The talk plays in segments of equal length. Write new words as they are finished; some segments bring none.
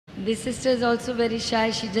This sister is also very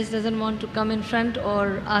shy. She just doesn't want to come in front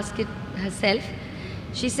or ask it herself.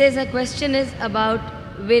 She says her question is about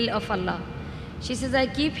will of Allah. She says, I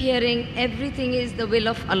keep hearing everything is the will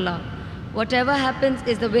of Allah. Whatever happens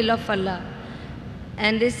is the will of Allah.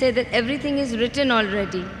 And they say that everything is written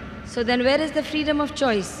already. So then where is the freedom of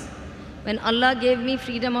choice? When Allah gave me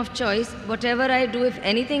freedom of choice, whatever I do, if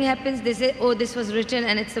anything happens, they say, oh, this was written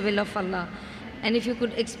and it's the will of Allah. And if you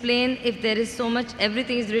could explain, if there is so much,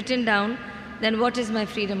 everything is written down, then what is my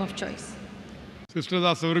freedom of choice? Sisters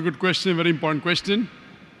asked a very good question, very important question.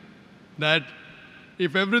 That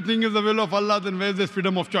if everything is the will of Allah, then where is this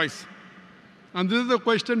freedom of choice? And this is a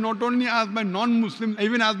question not only asked by non-Muslims,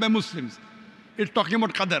 even asked by Muslims. It's talking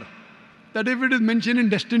about qadar. That if it is mentioned in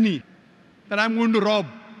destiny, that I'm going to rob,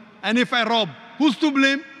 and if I rob, who's to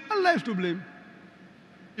blame? Allah is to blame.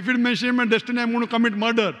 If it is mentioned in destiny, I'm going to commit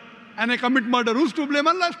murder, and I commit murder, who's to blame?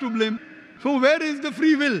 Allah is to blame. So where is the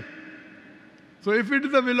free will? So if it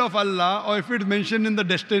is the will of Allah, or if it is mentioned in the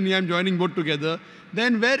destiny, I'm joining both together,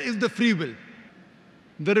 then where is the free will?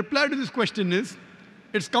 The reply to this question is,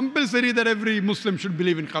 it's compulsory that every Muslim should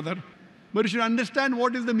believe in qadar, but you should understand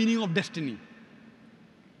what is the meaning of destiny.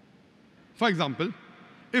 For example,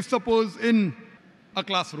 if suppose in a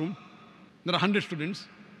classroom, there are 100 students,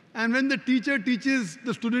 and when the teacher teaches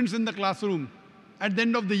the students in the classroom at the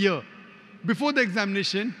end of the year, before the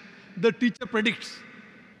examination, the teacher predicts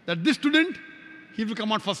that this student, he will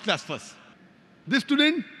come out first class first. This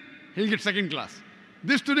student, he'll get second class.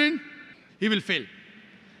 This student, he will fail.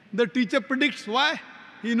 The teacher predicts why?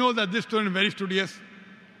 He knows that this student is very studious,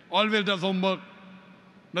 always does homework,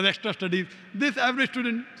 does extra studies. This average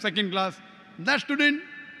student, second class. That student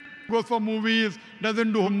goes for movies,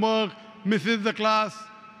 doesn't do homework, misses the class,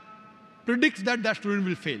 predicts that that student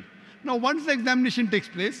will fail. Now, once the examination takes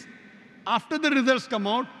place, after the results come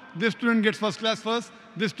out, this student gets first class first,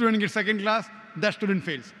 this student gets second class, that student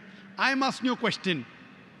fails. I am asking you a question.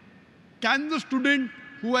 Can the student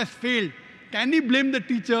who has failed, can he blame the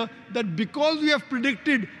teacher that because you have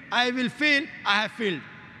predicted I will fail, I have failed?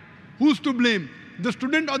 Who's to blame? The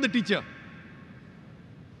student or the teacher?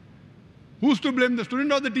 Who's to blame, the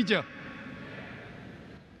student or the teacher?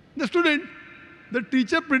 The student. The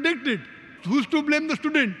teacher predicted. Who's to blame the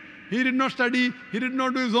student? He did not study, he did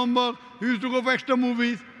not do his homework, he used to go for extra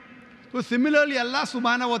movies. So similarly, Allah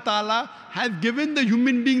subhanahu wa ta'ala has given the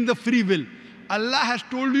human being the free will. Allah has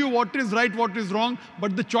told you what is right, what is wrong,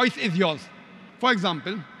 but the choice is yours. For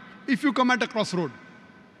example, if you come at a crossroad,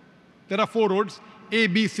 there are 4 roads, A,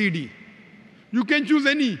 B, C, D. You can choose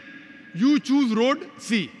any. You choose road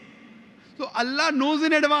C. So Allah knows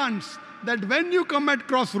in advance that when you come at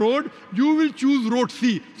crossroad, you will choose road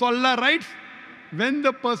C. So Allah writes, when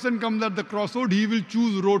the person comes at the crossroad, he will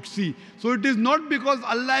choose road C. So it is not because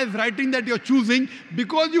Allah is writing that you're choosing,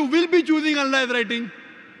 because you will be choosing, Allah is writing.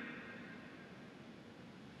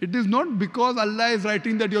 It is not because Allah is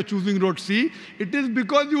writing that you're choosing road C. It is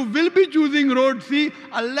because you will be choosing road C.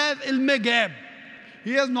 Allah is ilm-e-ghaib.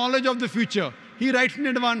 He has knowledge of the future. He writes in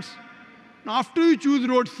advance. Now after you choose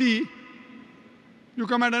road C, you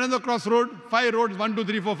come at another crossroad, 5 roads, 1, 2,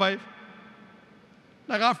 3, 4, 5.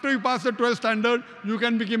 Like after you pass the 12th standard, you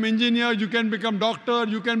can become engineer, you can become doctor,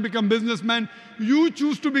 you can become businessman. You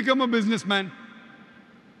choose to become a businessman.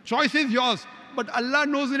 Choice is yours. But Allah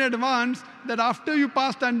knows in advance that after you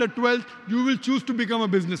pass standard 12th, you will choose to become a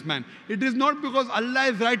businessman. It is not because Allah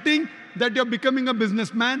is writing that you're becoming a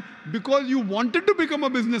businessman. Because you wanted to become a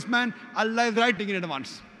businessman, Allah is writing in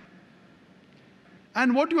advance.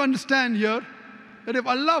 And what you understand here, that if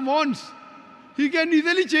Allah wants, He can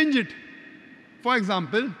easily change it. For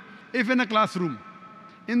example, if in a classroom,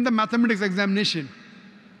 in the mathematics examination,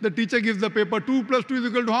 the teacher gives the paper 2 plus 2 is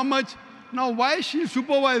equal to how much? Now why is she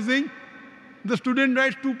supervising? The student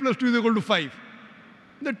writes 2 plus 2 is equal to 5.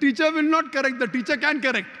 The teacher will not correct, the teacher can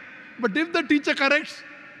correct. But if the teacher corrects,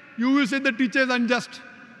 you will say the teacher is unjust.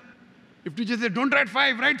 If teacher says, don't write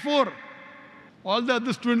 5, write 4. All the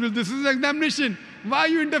other students will, this is an examination. Why are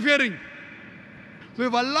you interfering? So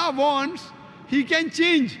if Allah wants, He can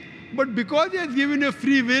change. But because He has given you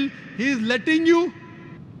free will, He is letting you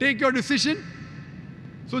take your decision.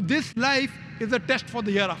 So this life is a test for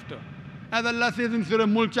the hereafter. As Allah says in Surah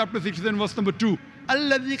Mulk, chapter 16, verse number 2,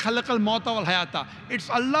 Alladhi khalaqal mauta wal hayata. It's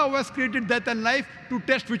Allah who has created death and life to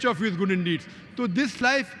test which of you is good indeed. So this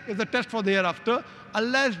life is a test for the hereafter.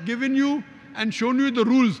 Allah has given you and shown you the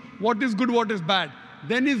rules, what is good, what is bad.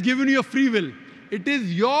 Then He's given you a free will. It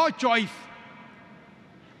is your choice.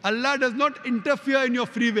 Allah does not interfere in your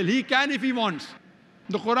free will. He can if He wants.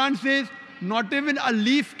 The Quran says, not even a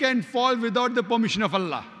leaf can fall without the permission of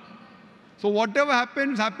Allah. So whatever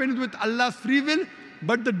happens, happens with Allah's free will.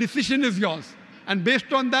 but the decision is yours. And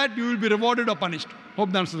based on that, you will be rewarded or punished.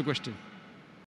 Hope that answers the question.